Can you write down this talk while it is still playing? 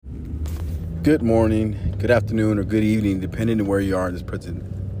Good morning, good afternoon, or good evening, depending on where you are in this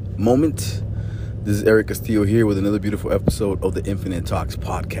present moment. This is Eric Castillo here with another beautiful episode of the Infinite Talks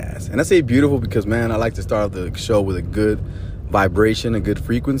podcast. And I say beautiful because, man, I like to start off the show with a good vibration, a good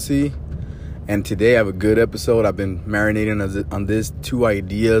frequency. And today I have a good episode. I've been marinating on this two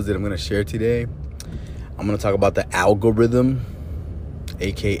ideas that I'm going to share today. I'm going to talk about the algorithm,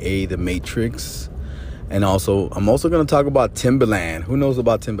 aka the matrix. And I'm also going to talk about Timbaland. Who knows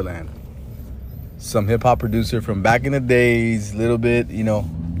about Timbaland? Some hip-hop producer from back in the days, little bit,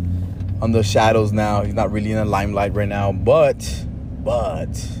 on the shadows now. He's not really in the limelight right now. But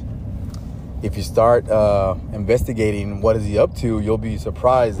if you start investigating what is he up to, you'll be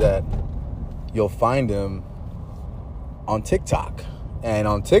surprised that you'll find him on TikTok. And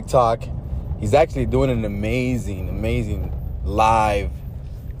on TikTok, he's actually doing an amazing live,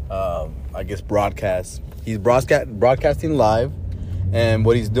 broadcast. He's broadcasting live. And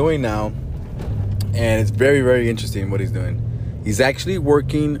what he's doing now, and it's very, very interesting what he's doing. He's actually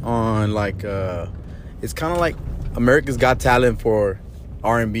working on it's kind of like America's Got Talent for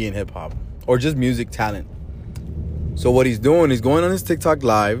R&B and hip hop, or just music talent. So what he's doing, he's going on his TikTok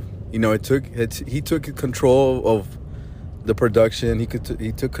live. He took control of the production. He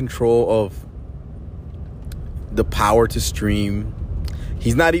took control of the power to stream.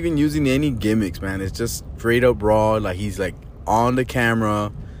 He's not even using any gimmicks, man. It's just straight up raw. Like he's like on the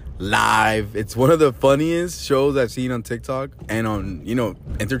camera. Live. It's one of the funniest shows I've seen on TikTok and on,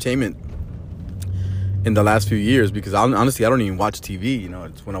 entertainment in the last few years, because honestly, I don't even watch TV.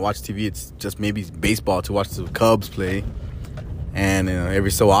 When I watch TV, it's just maybe baseball to watch the Cubs play. And every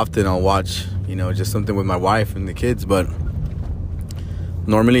so often I'll watch, just something with my wife and the kids. But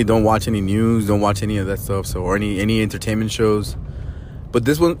normally don't watch any news, don't watch any of that stuff. So, or any entertainment shows. But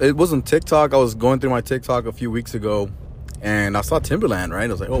this one, it was on TikTok. I was going through my TikTok a few weeks ago. And I saw Timbaland, right? I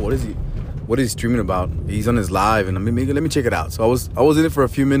was like, oh, what is he streaming about? He's on his live, and let me check it out. So I was in it for a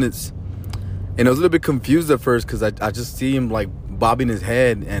few minutes, and I was a little bit confused at first because I just see him like bobbing his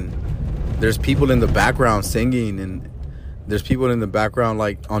head, and there's people in the background singing, and there's people in the background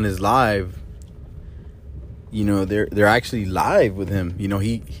like on his live. They're actually live with him.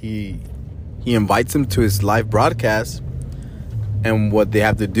 He invites them to his live broadcast, and what they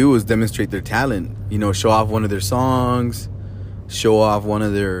have to do is demonstrate their talent. Show off one of their songs, show off one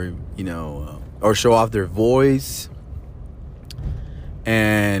of their, or show off their voice.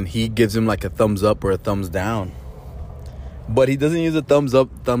 And he gives him like a thumbs up or a thumbs down. But he doesn't use a thumbs up,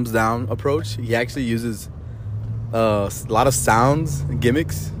 thumbs down approach. He actually uses a lot of sounds and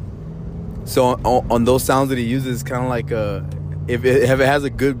gimmicks. So on those sounds that he uses, kind of like if it has a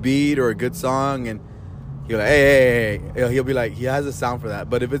good beat or a good song, and he'll like, hey. He'll be like, he has a sound for that.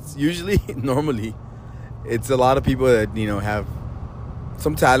 But if it's normally, it's a lot of people that, have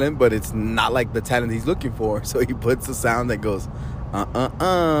some talent, but it's not like the talent he's looking for. So he puts a sound that goes,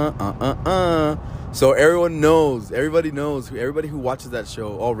 So everybody who watches that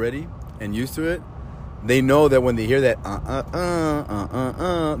show already and used to it, they know that when they hear that,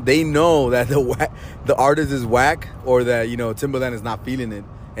 they know that the artist is whack, or that, Timbaland is not feeling it.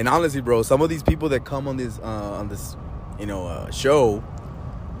 And honestly, bro, some of these people that come on this show,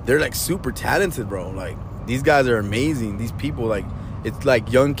 they're like super talented, bro. Like these guys are amazing. These people, like, it's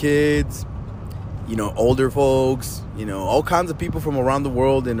like young kids, older folks, all kinds of people from around the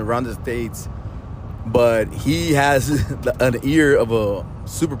world and around the States. But he has an ear of a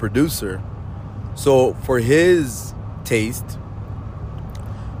super producer. So for his taste,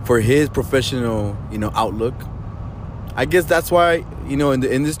 for his professional, outlook, I guess that's why, in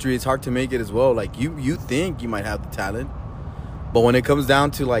the industry, it's hard to make it as well. Like, you think you might have the talent, but when it comes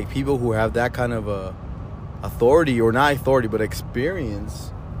down to, like, people who have that kind of authority, or not authority, but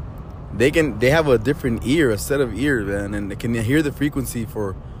experience, they have a different ear, a set of ears, man, and they can hear the frequency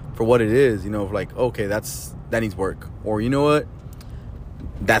for what it is, like, okay, that needs work. Or, you know what?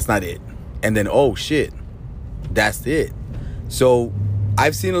 That's not it. And then, oh, shit, that's it. So,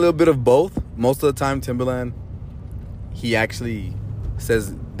 I've seen a little bit of both. Most of the time, Timbaland, he actually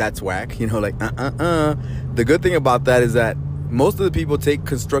says that's whack, The good thing about that is that most of the people take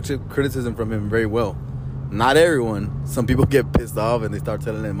constructive criticism from him very well. Not everyone. Some people get pissed off and they start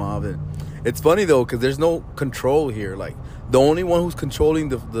telling him off. And it's funny, though, because there's no control here. Like, the only one who's controlling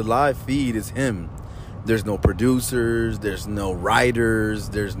the live feed is him. There's no producers. There's no writers.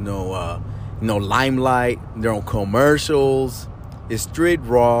 There's no limelight. There are no commercials. It's straight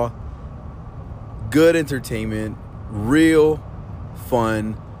raw, good entertainment, real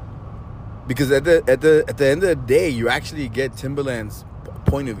fun. Because at the end of the day, you actually get Timbaland's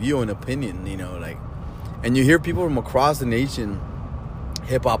point of view and opinion, and you hear people from across the nation,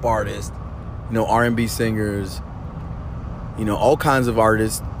 hip hop artists, R&B singers, all kinds of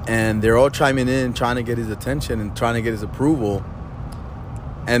artists, and they're all chiming in, trying to get his attention and trying to get his approval.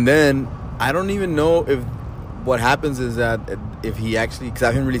 And then I don't even know if what happens is that if he actually, because I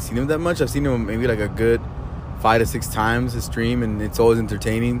haven't really seen him that much. I've seen him maybe like a good 5 to 6 times his stream, and it's always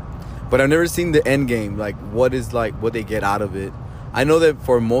entertaining. But I've never seen the end game, like what they get out of it. I know that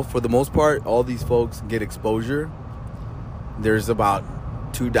for the most part, all these folks get exposure. There's about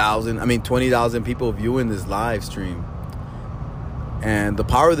 20,000 people viewing this live stream. And the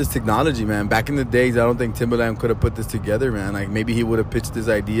power of this technology, man. Back in the days, I don't think Timbaland could have put this together, man. Like maybe he would have pitched this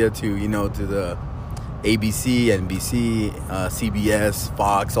idea to the ABC, NBC, CBS,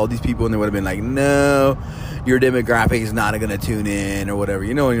 Fox, all these people, and they would have been like, no, your demographic is not going to tune in or whatever.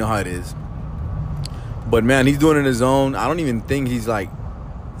 You know how it is. But, man, he's doing it on his own. I don't even think he's like,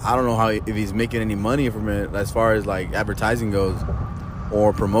 I don't know if he's making any money from it as far as like advertising goes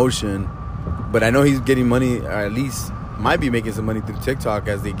or promotion. But I know he's getting money, or at least might be making some money through TikTok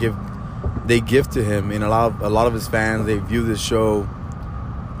as they give to him. And a lot of his fans, they view this show.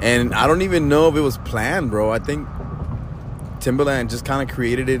 And I don't even know if it was planned, bro. I think Timbaland just kind of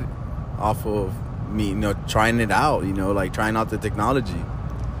created it off of me, trying it out, like trying out the technology.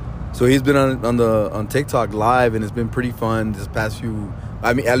 So he's been on TikTok live, and it's been pretty fun this past few.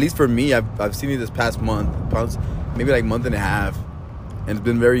 I mean, at least for me, I've seen it this past month, maybe like month and a half, and it's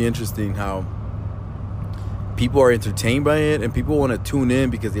been very interesting how people are entertained by it, and people want to tune in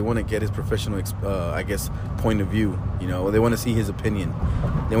because they want to get his professional, point of view. They want to see his opinion.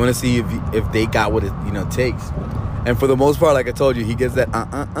 They want to see if they got what it takes. And for the most part, like I told you, he gets that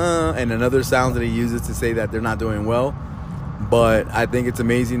and another sounds that he uses to say that they're not doing well. But I think it's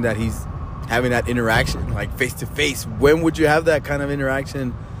amazing that he's having that interaction, like face to face. When would you have that kind of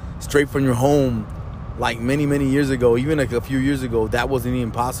interaction straight from your home? Like many, many years ago, even like a few years ago, that wasn't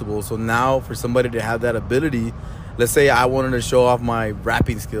even possible. So now for somebody to have that ability, let's say I wanted to show off my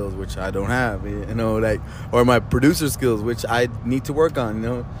rapping skills, which I don't have, or my producer skills, which I need to work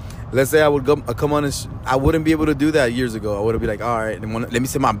on, Let's say I would come on and I wouldn't be able to do that years ago. I would be like, all right, let me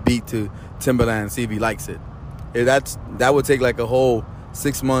send my beat to Timbaland, see if he likes it. That would take like a whole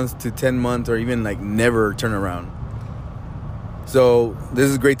 6 months to 10 months or even like never turn around. So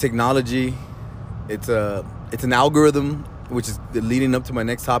this is great technology. It's an algorithm, which is leading up to my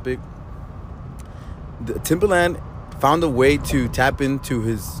next topic. Timbaland found a way to tap into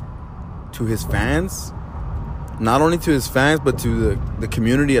his fans, not only to his fans, but to the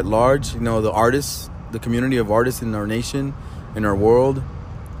community at large. The artists, the community of artists in our nation, in our world.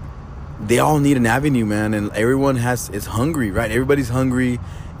 They all need an avenue, man, and everyone is hungry, right? Everybody's hungry.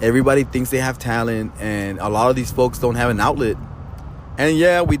 Everybody thinks they have talent, and a lot of these folks don't have an outlet. And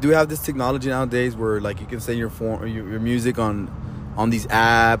yeah, we do have this technology nowadays where like you can send your music on these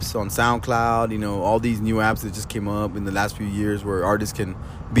apps, on SoundCloud, all these new apps that just came up in the last few years where artists can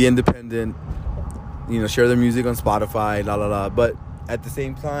be independent, share their music on Spotify, But at the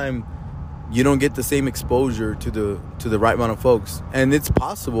same time, you don't get the same exposure to the right amount of folks. And it's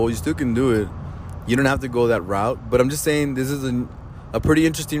possible, you still can do it. You don't have to go that route. But I'm just saying this is a pretty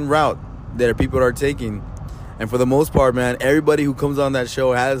interesting route that people are taking. And for the most part, man, everybody who comes on that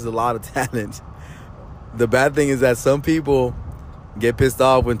show has a lot of talent. The bad thing is that some people get pissed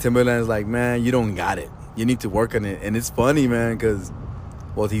off when Timbaland's like, man, you don't got it. You need to work on it. And it's funny, man, because,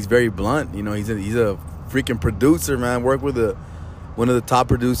 well, he's very blunt. He's a freaking producer, man. Worked with one of the top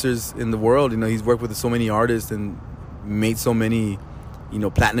producers in the world. He's worked with so many artists and made so many,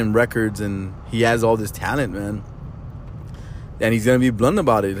 platinum records. And he has all this talent, man. And he's going to be blunt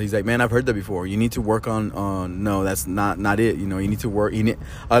about it. He's like, man, I've heard that before. You need to work on no, that's not it. You need to work.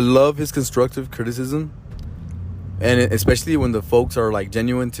 I love his constructive criticism. And especially when the folks are like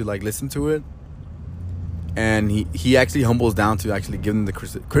genuine to like listen to it. And he actually humbles down to actually give them the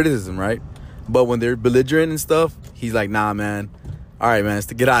criticism, right? But when they're belligerent and stuff, he's like, nah, man. All right, man,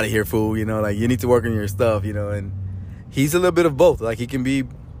 get out of here, fool. Like you need to work on your stuff, and he's a little bit of both. Like he can be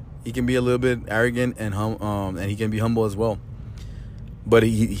a little bit arrogant and he can be humble as well. But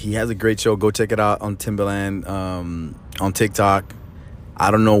he has a great show. Go check it out on Timbaland, on TikTok. I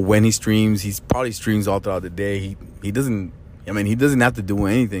don't know when he streams. He probably streams all throughout the day. He doesn't have to do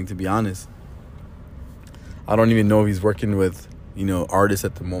anything, to be honest. I don't even know if he's working with, artists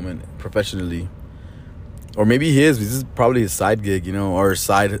at the moment professionally. Or maybe he is. This is probably his side gig, or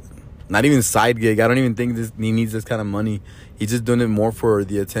not even side gig. I don't even think he needs this kind of money. He's just doing it more for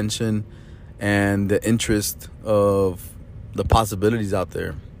the attention and the interest of the possibilities out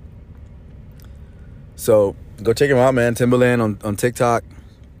there. So go check him out, man. Timbaland on TikTok.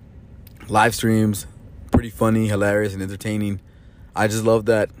 Live streams. Pretty funny, hilarious, and entertaining. I just love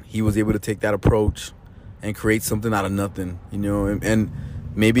that he was able to take that approach and create something out of nothing, you know. And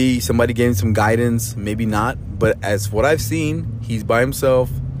maybe somebody gave him some guidance, maybe not. But as what I've seen, he's by himself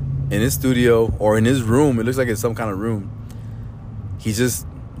in his studio or in his room. It looks like it's some kind of room. He's just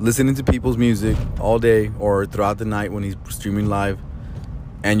listening to people's music all day or throughout the night when he's streaming live.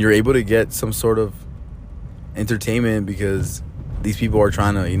 And you're able to get some sort of entertainment because these people are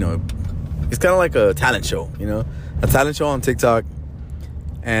trying to, you know, it's kind of like a talent show, you know, a talent show on TikTok.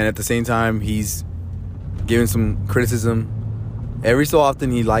 And at the same time, he's giving some criticism. Every so often,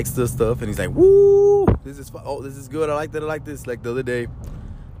 he likes the stuff, and he's like, "Woo, this is this is good. I like that. I like this." Like the other day,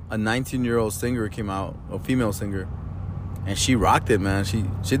 a 19-year-old singer came out, a female singer, and she rocked it, man. She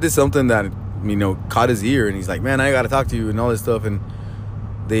did something that, you know, caught his ear, and he's like, "Man, I got to talk to you," and all this stuff. And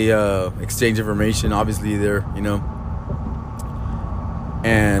they exchange information. Obviously, there, you know,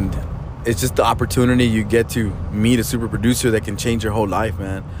 and it's just the opportunity you get to meet a super producer that can change your whole life,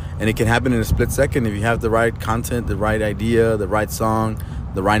 man. And it can happen in a split second if you have the right content, the right idea, the right song,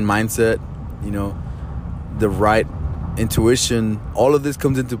 the right mindset, you know, the right intuition. All of this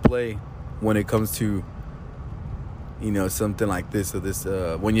comes into play when it comes to, you know, something like this. So this,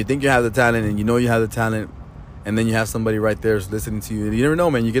 when you think you have the talent and you know you have the talent, and then you have somebody right there listening to you. You never know,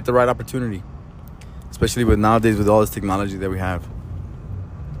 man. You get the right opportunity, especially with nowadays with all this technology that we have.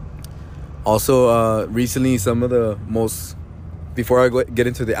 Also, recently, some of the most... Before I get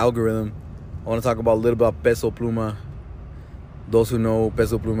into the algorithm, I want to talk about a little about Peso Pluma. Those who know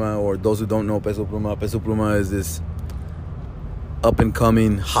Peso Pluma or those who don't know Peso Pluma is this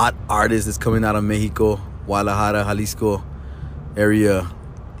up-and-coming hot artist that's coming out of Mexico, Guadalajara, Jalisco area.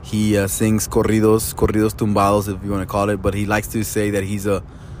 He sings corridos tumbados, if you want to call it, but he likes to say that he's a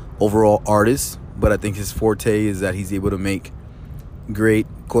overall artist. But I think his forte is that he's able to make great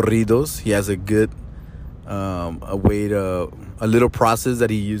corridos. He has a good a little process that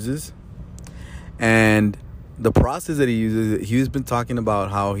he uses, and the process that he uses, he's been talking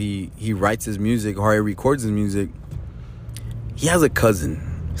about how he writes his music or how he records his music. He has a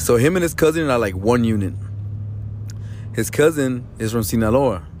cousin, so him and his cousin are like one unit. His cousin is from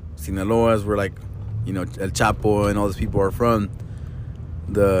Sinaloa is where, like, you know, El Chapo and all these people are from.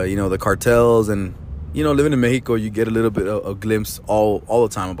 The, you know, the cartels, and, you know, living in Mexico, you get a little bit of a glimpse all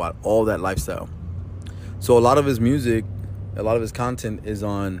the time about all that lifestyle. So a lot of his music, a lot of his content is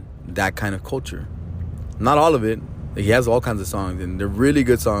on that kind of culture. Not all of it. He has all kinds of songs, and they're really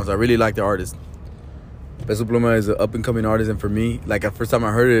good songs. I really like the artist. Peso Pluma is an up-and-coming artist, and for me, like, the first time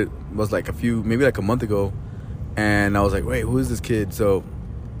I heard it was like maybe like a month ago, and I was like, wait, who is this kid? So,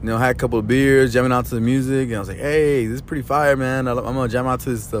 you know, I had a couple of beers, jamming out to the music, and I was like, hey, this is pretty fire, man. I'm going to jam out to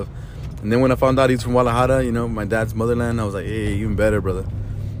this stuff. And then when I found out he's from Guadalajara, you know, my dad's motherland, I was like, hey, even better, brother.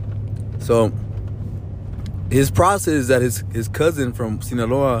 So his process is that his cousin from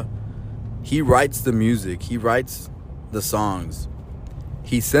Sinaloa, he writes the music. He writes the songs.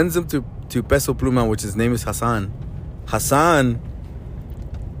 He sends them to Peso Pluma, which his name is Hassan. Hassan,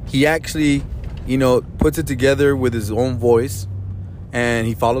 he actually, you know, puts it together with his own voice, and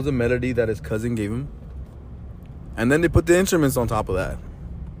he follows the melody that his cousin gave him. And then they put the instruments on top of that.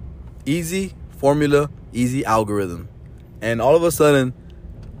 Easy formula, easy algorithm. And all of a sudden,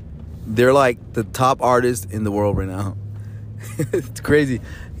 they're like the top artist in the world right now. It's crazy.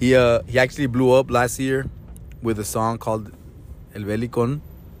 He actually blew up last year with a song called El Belicon.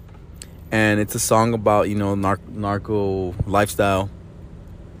 And it's a song about, you know, narco lifestyle.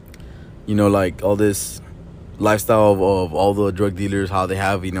 You know, like all this lifestyle of all the drug dealers, how they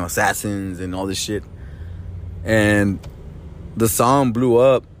have, you know, assassins and all this shit. And the song blew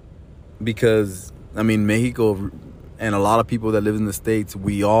up because, I mean, Mexico and a lot of people that live in the States,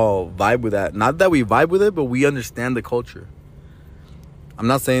 we all vibe with that. Not that we vibe with it, but we understand the culture. I'm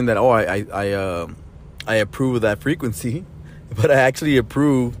not saying that, I approve of that frequency, but I actually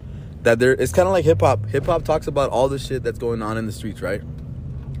approve that it's kind of like hip-hop. Hip-hop talks about all the shit that's going on in the streets, right?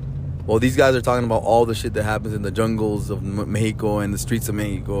 Well, these guys are talking about all the shit that happens in the jungles of Mexico and the streets of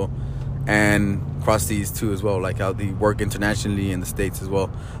Mexico and across these too as well, like how they work internationally in the States as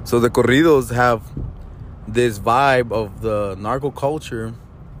well. So the corridos have this vibe of the narco culture,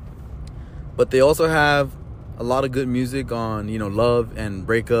 but they also have a lot of good music on, you know, love and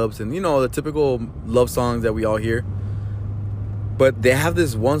breakups and, you know, the typical love songs that we all hear. But they have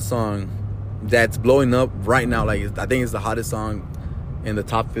this one song that's blowing up right now. Like, I think it's the hottest song in the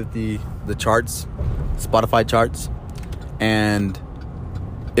top 50, the charts, Spotify charts. And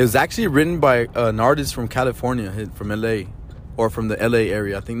it was actually written by an artist from California, from LA, or from the LA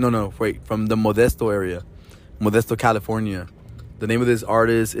area. I think, from the Modesto area, Modesto, California. The name of this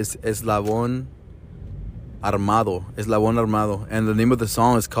artist is Eslabon Armado, Eslabón Armado. And the name of the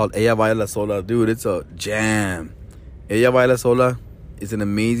song is called Ella Baila Sola. Dude, it's a jam. Ella Baila Sola is an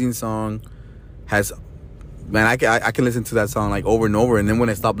amazing song. Man, I can listen to that song like over and over. And then when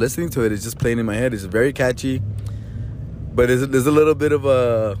I stop listening to it, it's just playing in my head. It's very catchy. But there's a little bit of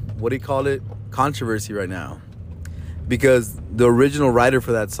a, what do you call it? Controversy right now. Because the original writer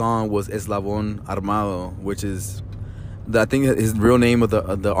for that song was Eslabón Armado, which is, I think his real name of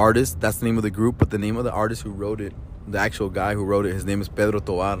the artist. That's the name of the group, but the name of the artist who wrote it, the actual guy who wrote it, his name is Pedro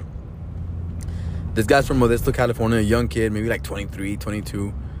Tovar. This guy's from Modesto, California, a young kid, maybe like 23,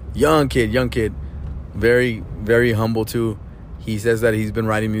 22. Young kid. Very, very humble too. He says that he's been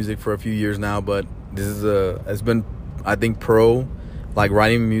writing music for a few years now, but has been, I think,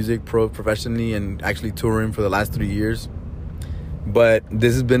 writing music professionally and actually touring for the last 3 years. But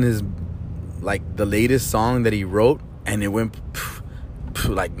this has been his, like, the latest song that he wrote, and it went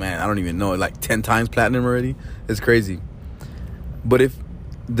like, man, I don't even know, like 10 times platinum already. It's crazy. But if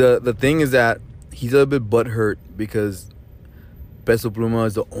the thing is that he's a bit butthurt because Peso Pluma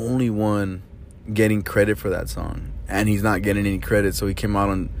is the only one getting credit for that song, and he's not getting any credit. So he came out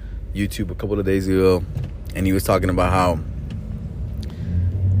on YouTube a couple of days ago, and he was talking about how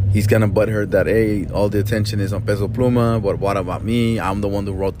he's kind of butthurt that, hey, all the attention is on Peso Pluma, but what about me? I'm the one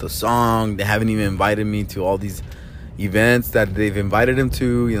who wrote the song. They haven't even invited me to all these events that they've invited him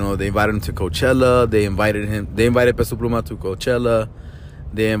to. You know, they invited him to Coachella. They invited Peso Pluma to Coachella.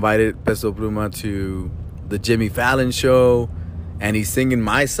 They invited Peso Pluma to the Jimmy Fallon show, and he's singing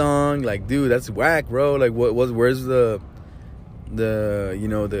my song. Like, dude, that's whack, bro. Like, where's the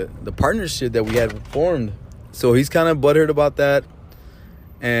partnership that we had formed? So he's kind of butthurt about that.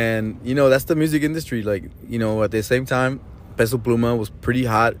 And, you know, that's the music industry. Like, you know, at the same time, Peso Pluma was pretty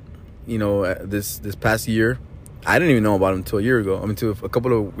hot, you know, this past year. I didn't even know about him until a year ago. I mean, until a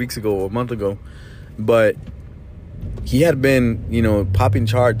couple of weeks ago or a month ago. But he had been, you know, popping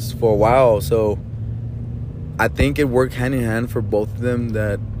charts for a while. So I think it worked hand in hand for both of them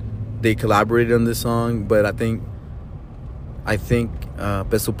that they collaborated on this song. But I think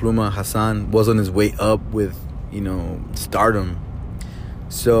Peso Pluma, Hassan, was on his way up with, you know, stardom.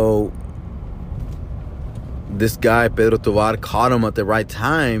 So this guy, Pedro Tovar, caught him at the right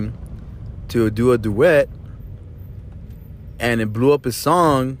time to do a duet, and it blew up his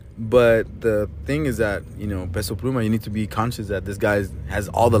song. But the thing is that, you know, Peso Pluma, you need to be conscious that this guy has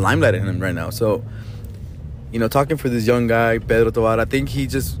all the limelight in him right now. So, you know, talking for this young guy, Pedro Tovar, I think he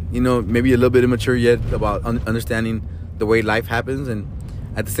just, you know, maybe a little bit immature yet about understanding the way life happens, and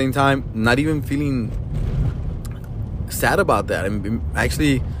at the same time, not even feeling sad about that. I mean,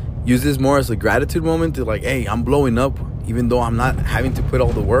 actually use this more as a gratitude moment to, like, hey, I'm blowing up, even though I'm not having to put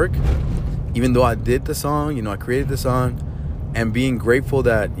all the work, even though I did the song, you know, I created the song, and being grateful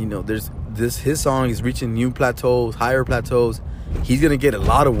that, you know, his song is reaching new plateaus, higher plateaus. He's gonna get a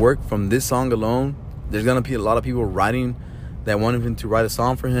lot of work from this song alone. There's gonna be a lot of people writing that want him to write a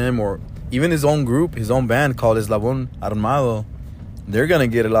song for him, or even his own group, his own band called Eslabón Armado. They're gonna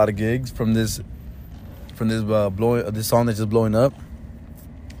get a lot of gigs from this song that's just blowing up.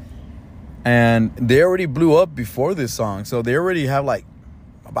 And they already blew up before this song, so they already have like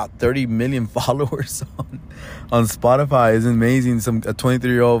about 30 million followers on Spotify. It's amazing. A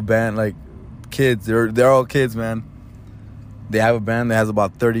 23-year-old band, like kids, they're all kids, man. They have a band that has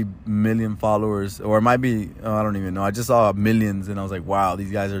about 30 million followers, or it might be, I don't even know. I just saw millions, and I was like, wow,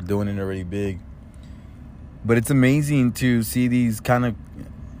 these guys are doing it already big. But it's amazing to see these kind of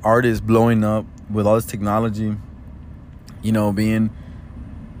artists blowing up with all this technology, you know, being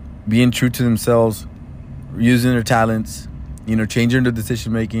true to themselves, using their talents, you know, changing their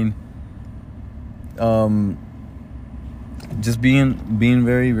decision making, just being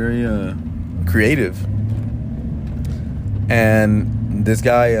very, very creative. And this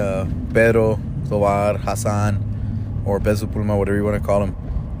guy, Pedro Tovar, Hassan, or Peso Pluma, whatever you want to call him,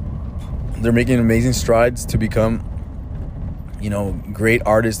 they're making amazing strides to become, you know, great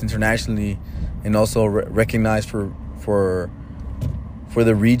artists internationally, and also recognized for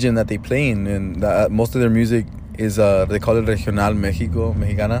the region that they play in. And most of their music is, they call it regional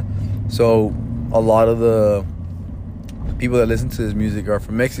mexicana. So a lot of the people that listen to this music are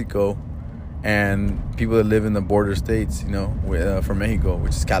from Mexico, and people that live in the border states, you know, from Mexico,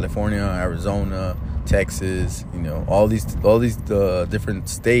 which is California, Arizona, Texas, you know, all these different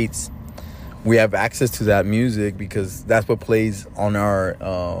states. We have access to that music because that's what plays on our,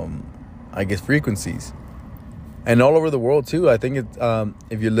 I guess, frequencies. And all over the world, too. I think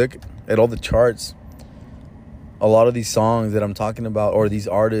if you look at all the charts, a lot of these songs that I'm talking about, or these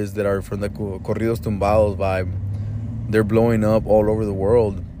artists that are from the corridos tumbados vibe, they're blowing up all over the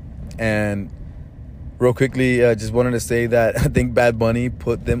world. And real quickly, just wanted to say that I think Bad Bunny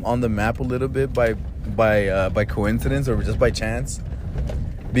put them on the map a little bit by coincidence or just by chance.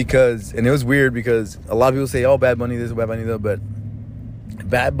 Because, and it was weird because a lot of people say, oh, Bad Bunny this, Bad Bunny that, but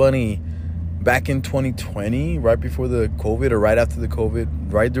Bad Bunny back in 2020, right before the COVID or right after the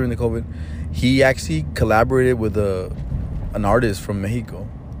COVID, right during the COVID, he actually collaborated with an artist from Mexico,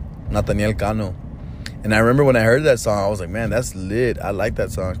 Nathaniel Cano. And I remember when I heard that song, I was like, man, that's lit. I like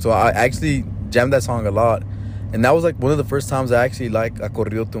that song. So I actually jammed that song a lot. And that was like one of the first times I actually liked a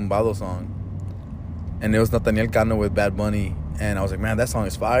corrido tumbado song. And it was Nathaniel Cano with Bad Bunny. And I was like, man, that song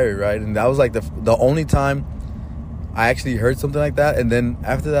is fire, right? And that was like the only time I actually heard something like that. And then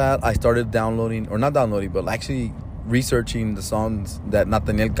after that, I started downloading, or not downloading, but actually researching the songs that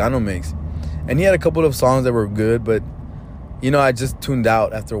Nathaniel Cano makes. And he had a couple of songs that were good, but, you know, I just tuned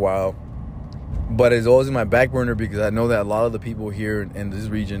out after a while. But it's always in my back burner because I know that a lot of the people here in this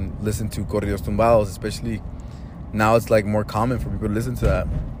region listen to corridos tumbados, especially now it's like more common for people to listen to that.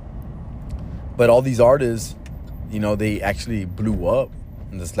 But all these artists, you know, they actually blew up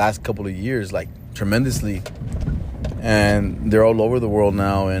in this last couple of years, like tremendously. And they're all over the world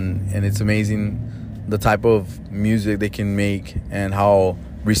now. And it's amazing the type of music they can make and how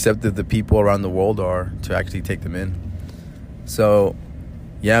receptive the people around the world are to actually take them in. So,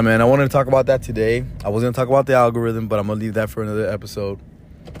 yeah, man, I wanted to talk about that today. I was going to talk about the algorithm, but I'm going to leave that for another episode.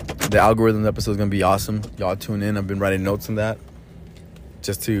 The algorithm episode is going to be awesome. Y'all tune in. I've been writing notes on that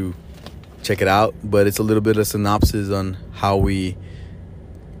just to check it out. But it's a little bit of synopsis on how we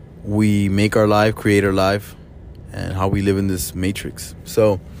make our life, create our life, and how we live in this matrix.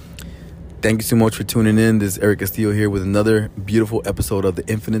 So thank you so much for tuning in. This is Eric Castillo here with another beautiful episode of the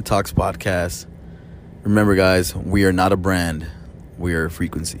Infinite Talks podcast. Remember, guys, we are not a brand. We are a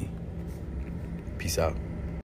frequency. Peace out.